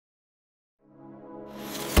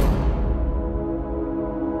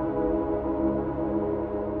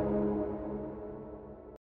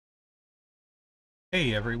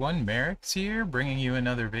Hey everyone, Mherex here, bringing you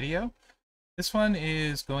another video. This one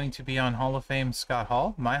is going to be on Hall of Fame Scott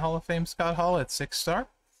Hall, my Hall of Fame Scott Hall at 6-star.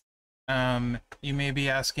 You may be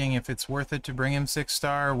asking if it's worth it to bring him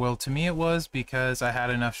 6-star. Well, to me it was, because I had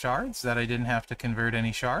enough shards that I didn't have to convert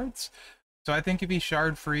any shards. So I think if he's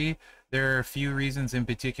shard free, there are a few reasons in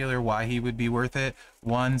particular why he would be worth it.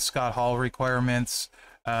 One, Scott Hall requirements.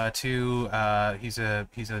 Two, he's a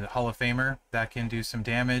Hall of Famer that can do some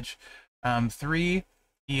damage. Three,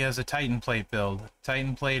 he has a Titan Plate build.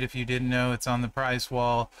 Titan Plate, if you didn't know, it's on the prize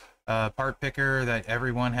wall. Part picker that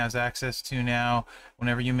everyone has access to now.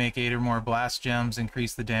 Whenever you make 8 or more blast gems,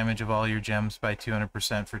 increase the damage of all your gems by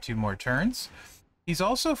 200% for 2 more turns. He's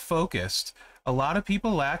also focused. A lot of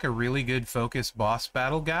people lack a really good focused boss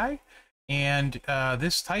battle guy, and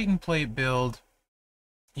this Titan Plate build,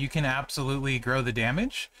 you can absolutely grow the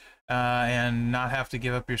damage and not have to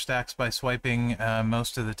give up your stacks by swiping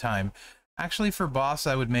most of the time. Actually, for boss,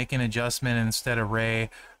 I would make an adjustment. Instead of Ray,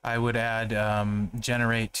 I would add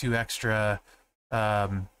generate 2 extra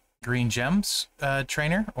green gems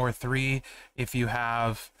trainer, or 3 if you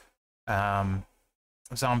have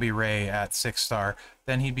Zombie Ray at 6-star.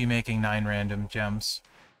 Then he'd be making 9 random gems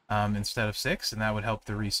instead of 6, and that would help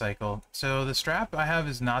the recycle. So the strap I have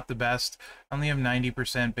is not the best. I only have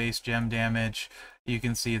 90% base gem damage. You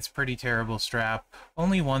can see it's pretty terrible strap.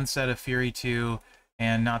 Only one set of Fury 2,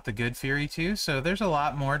 and not the good Fury 2, so there's a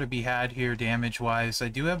lot more to be had here damage-wise. I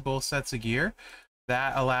do have both sets of gear.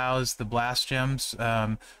 That allows the blast gems,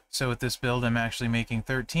 so with this build I'm actually making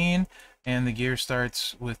 13, and the gear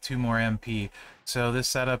starts with 2 more MP. So this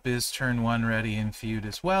setup is turn 1 ready in feud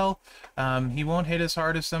as well. He won't hit as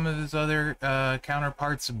hard as some of his other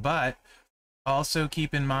counterparts, but also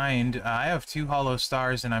keep in mind I have 2 hollow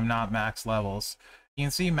stars and I'm not max levels. You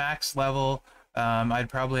can see max level, I'd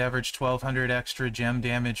probably average 1200 extra gem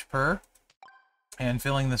damage per, and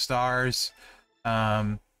filling the stars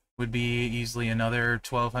would be easily another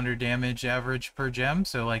 1200 damage average per gem,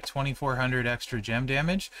 so like 2400 extra gem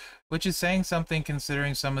damage, which is saying something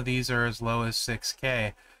considering some of these are as low as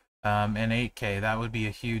 6k and 8k. That would be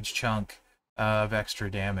a huge chunk of extra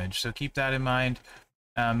damage, so keep that in mind.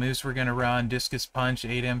 Moves we're going to run: Discus Punch,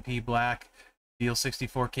 8 MP black, deal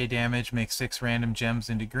 64k damage, make 6 random gems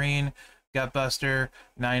into green. Gutbuster,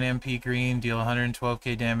 9 MP green, deal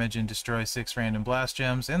 112k damage and destroy 6 random blast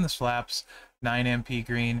gems. And the Slaps, 9 MP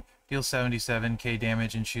green, deal 77k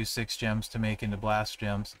damage and choose 6 gems to make into blast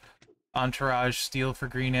gems. Entourage, steal for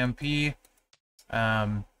green MP.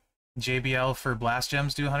 JBL for blast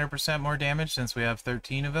gems do 100% more damage since we have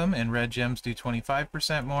 13 of them, and red gems do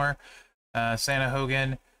 25% more. Santa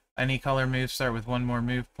Hogan, any color moves start with 1 more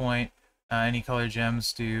move point. Any color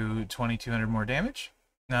gems do 2200 more damage.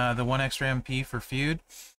 The 1 extra MP for feud.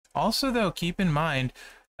 Also, though, keep in mind,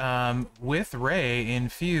 with Ray in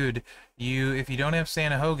feud, if you don't have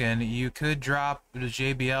Santa Hogan, you could drop the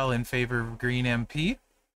JBL in favor of green MP.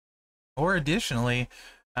 Or additionally,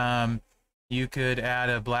 you could add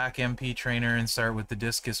a black MP trainer and start with the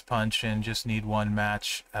Discus Punch and just need 1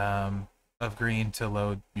 match of green to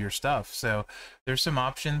load your stuff. So there's some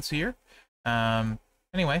options here.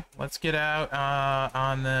 Anyway, let's get out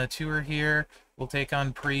on the tour here. We'll take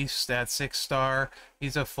on Priest at 6-star.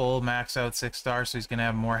 He's a full max out 6-star, so he's going to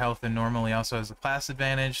have more health than normal. He also has a class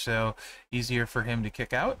advantage, so easier for him to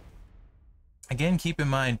kick out. Again, keep in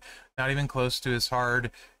mind, not even close to as hard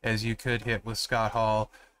as you could hit with Scott Hall.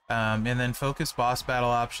 And then focus boss battle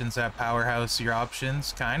options at Powerhouse. Your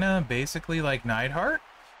options kind of basically like Neidhart.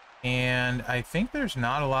 And I think there's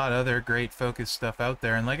not a lot of other great focus stuff out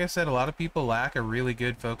there. And like I said, a lot of people lack a really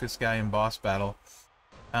good focus guy in boss battle.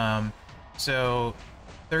 So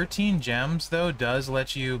 13 gems, though, does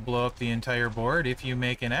let you blow up the entire board if you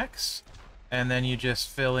make an X. And then you just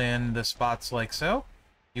fill in the spots like so.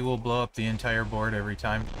 You will blow up the entire board every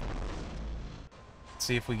time. Let's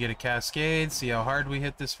see if we get a Cascade. See how hard we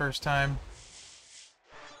hit this first time.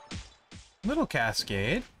 Little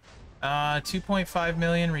Cascade. 2.5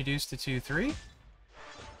 million reduced to 2.3.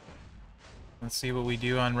 Let's see what we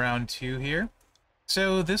do on round 2 here.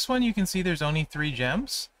 So this one, you can see there's only 3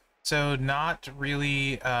 gems. So not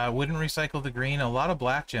really, wouldn't recycle the green. A lot of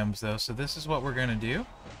black gems though, so this is what we're going to do.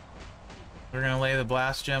 We're going to lay the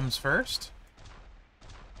blast gems first.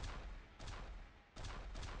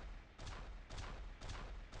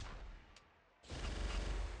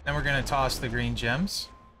 Then we're going to toss the green gems.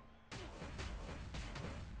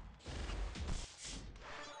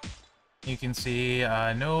 You can see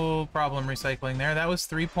no problem recycling there. That was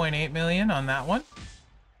 3.8 million on that one.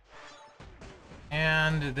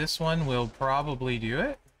 And this one will probably do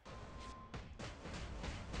it.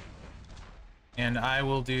 And I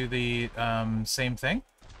will do the same thing,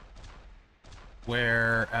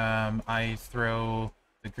 where I throw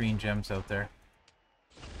the green gems out there.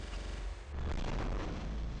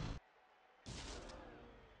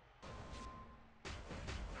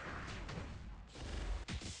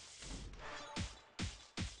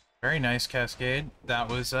 Very nice cascade. That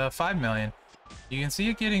was 5 million. You can see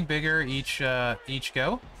it getting bigger each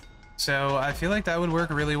go. So I feel like that would work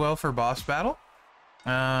really well for boss battle.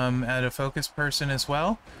 At a focus person as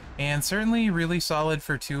well. And certainly really solid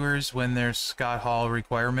for tours when there's Scott Hall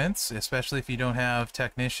requirements, especially if you don't have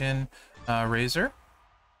Technician Razor.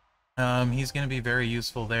 He's going to be very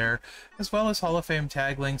useful there, as well as Hall of Fame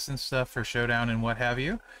tag links and stuff for Showdown and what have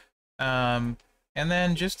you. And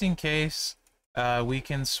then just in case, we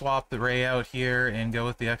can swap the Ray out here and go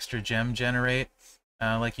with the extra gem generate,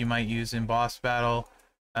 like you might use in boss battle.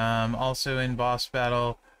 Also in boss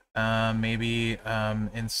battle, maybe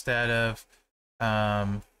instead of,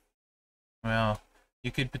 well,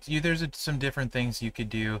 there's some different things you could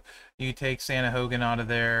do. You could take Santa Hogan out of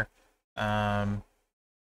there.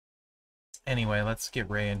 Anyway, let's get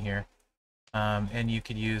Ray in here. And you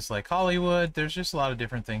could use like Hollywood. There's just a lot of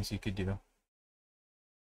different things you could do.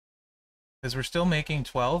 Because we're still making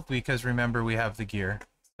 12 because remember we have the gear.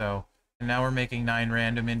 So, and now we're making 9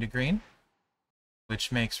 random into green,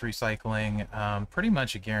 which makes recycling pretty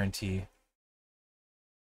much a guarantee.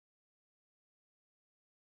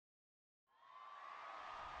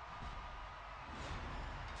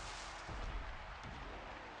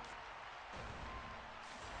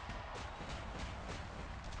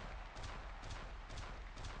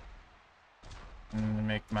 And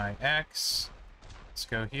make my X. Let's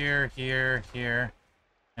go here, here, here.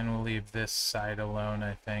 And we'll leave this side alone,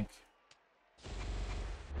 I think.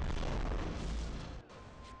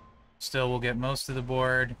 Still, we'll get most of the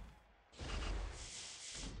board.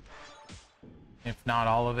 If not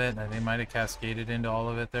all of it. They might have cascaded into all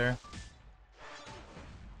of it there.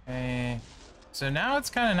 Okay. So now it's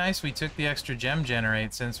kind of nice we took the extra gem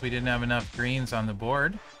generate since we didn't have enough greens on the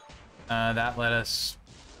board. That let us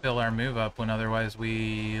fill our move up when otherwise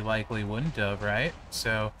we likely wouldn't have, right?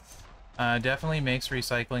 So definitely makes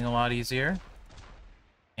recycling a lot easier.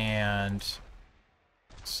 And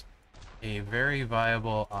it's a very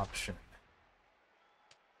viable option.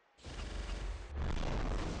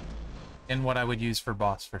 And what I would use for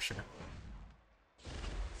boss for sure.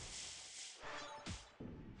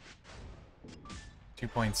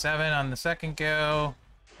 .7 on the second go.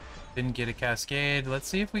 Didn't get a cascade. Let's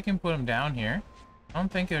see if we can put him down here. I don't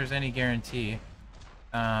think there's any guarantee,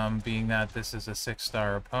 being that this is a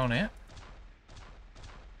 6-star opponent.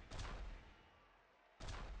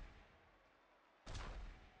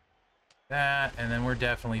 That, and then we're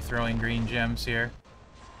definitely throwing green gems here.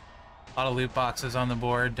 A lot of loot boxes on the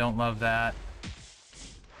board. Don't love that.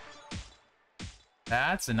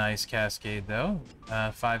 That's a nice cascade, though.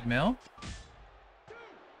 5 mil.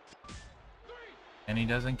 And he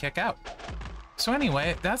doesn't kick out. So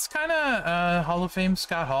anyway, that's kind of Hall of Fame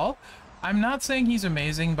Scott Hall. I'm not saying he's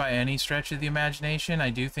amazing by any stretch of the imagination. I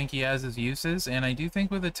do think he has his uses, and I do think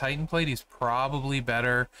with a Titan plate, he's probably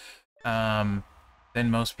better than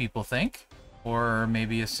most people think, or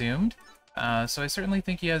maybe assumed. So I certainly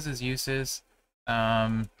think he has his uses.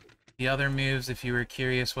 The other moves, if you were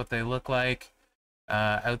curious what they look like,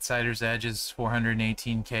 Outsider's Edge is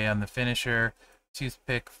 418k on the finisher.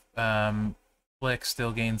 Toothpick Flick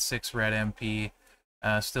still gains 6 red MP.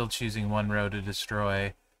 Still choosing 1 row to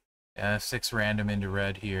destroy. 6 random into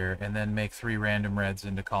red here, and then make 3 random reds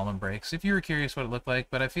into column breaks. If you were curious what it looked like,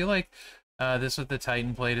 but I feel like this with the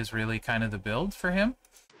Titan plate is really kind of the build for him.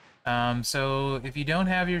 So if you don't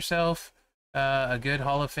have yourself a good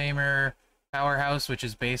Hall of Famer powerhouse, which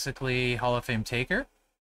is basically Hall of Fame taker,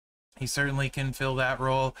 he certainly can fill that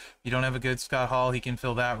role. If you don't have a good Scott Hall, he can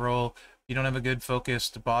fill that role. If you don't have a good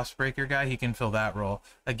focused boss breaker guy, he can fill that role.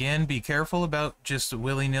 Again, be careful about just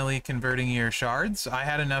willy-nilly converting your shards. I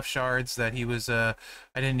had enough shards that he was, I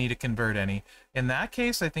didn't need to convert any. In that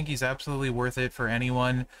case, I think he's absolutely worth it for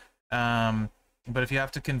anyone. But if you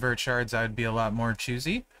have to convert shards, I would be a lot more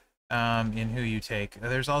choosy in who you take.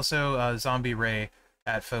 There's also Zombie Ray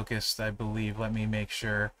at focused, I believe. Let me make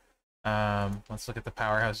sure. Let's look at the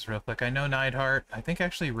powerhouses real quick. I know Neidhart. I think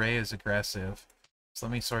actually Ray is aggressive. So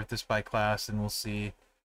let me sort this by class and we'll see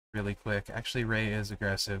really quick. Actually, Ray is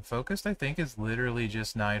aggressive. Focused, I think, is literally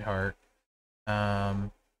just Neidhart.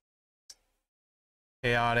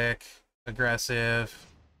 Chaotic, aggressive.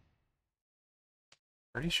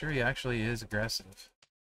 Pretty sure he actually is aggressive.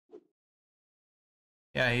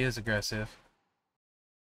 Yeah, he is aggressive.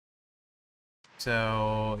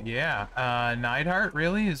 So yeah, Neidhart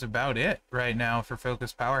really is about it right now for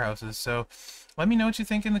focus powerhouses. So let me know what you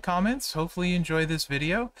think in the comments. Hopefully you enjoy this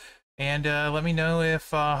video, and let me know if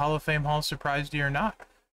Hall of Fame Hall surprised you or not.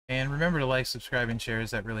 And remember to like, subscribe, and share, as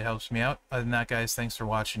that really helps me out. Other than that, guys, thanks for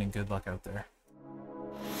watching and good luck out there.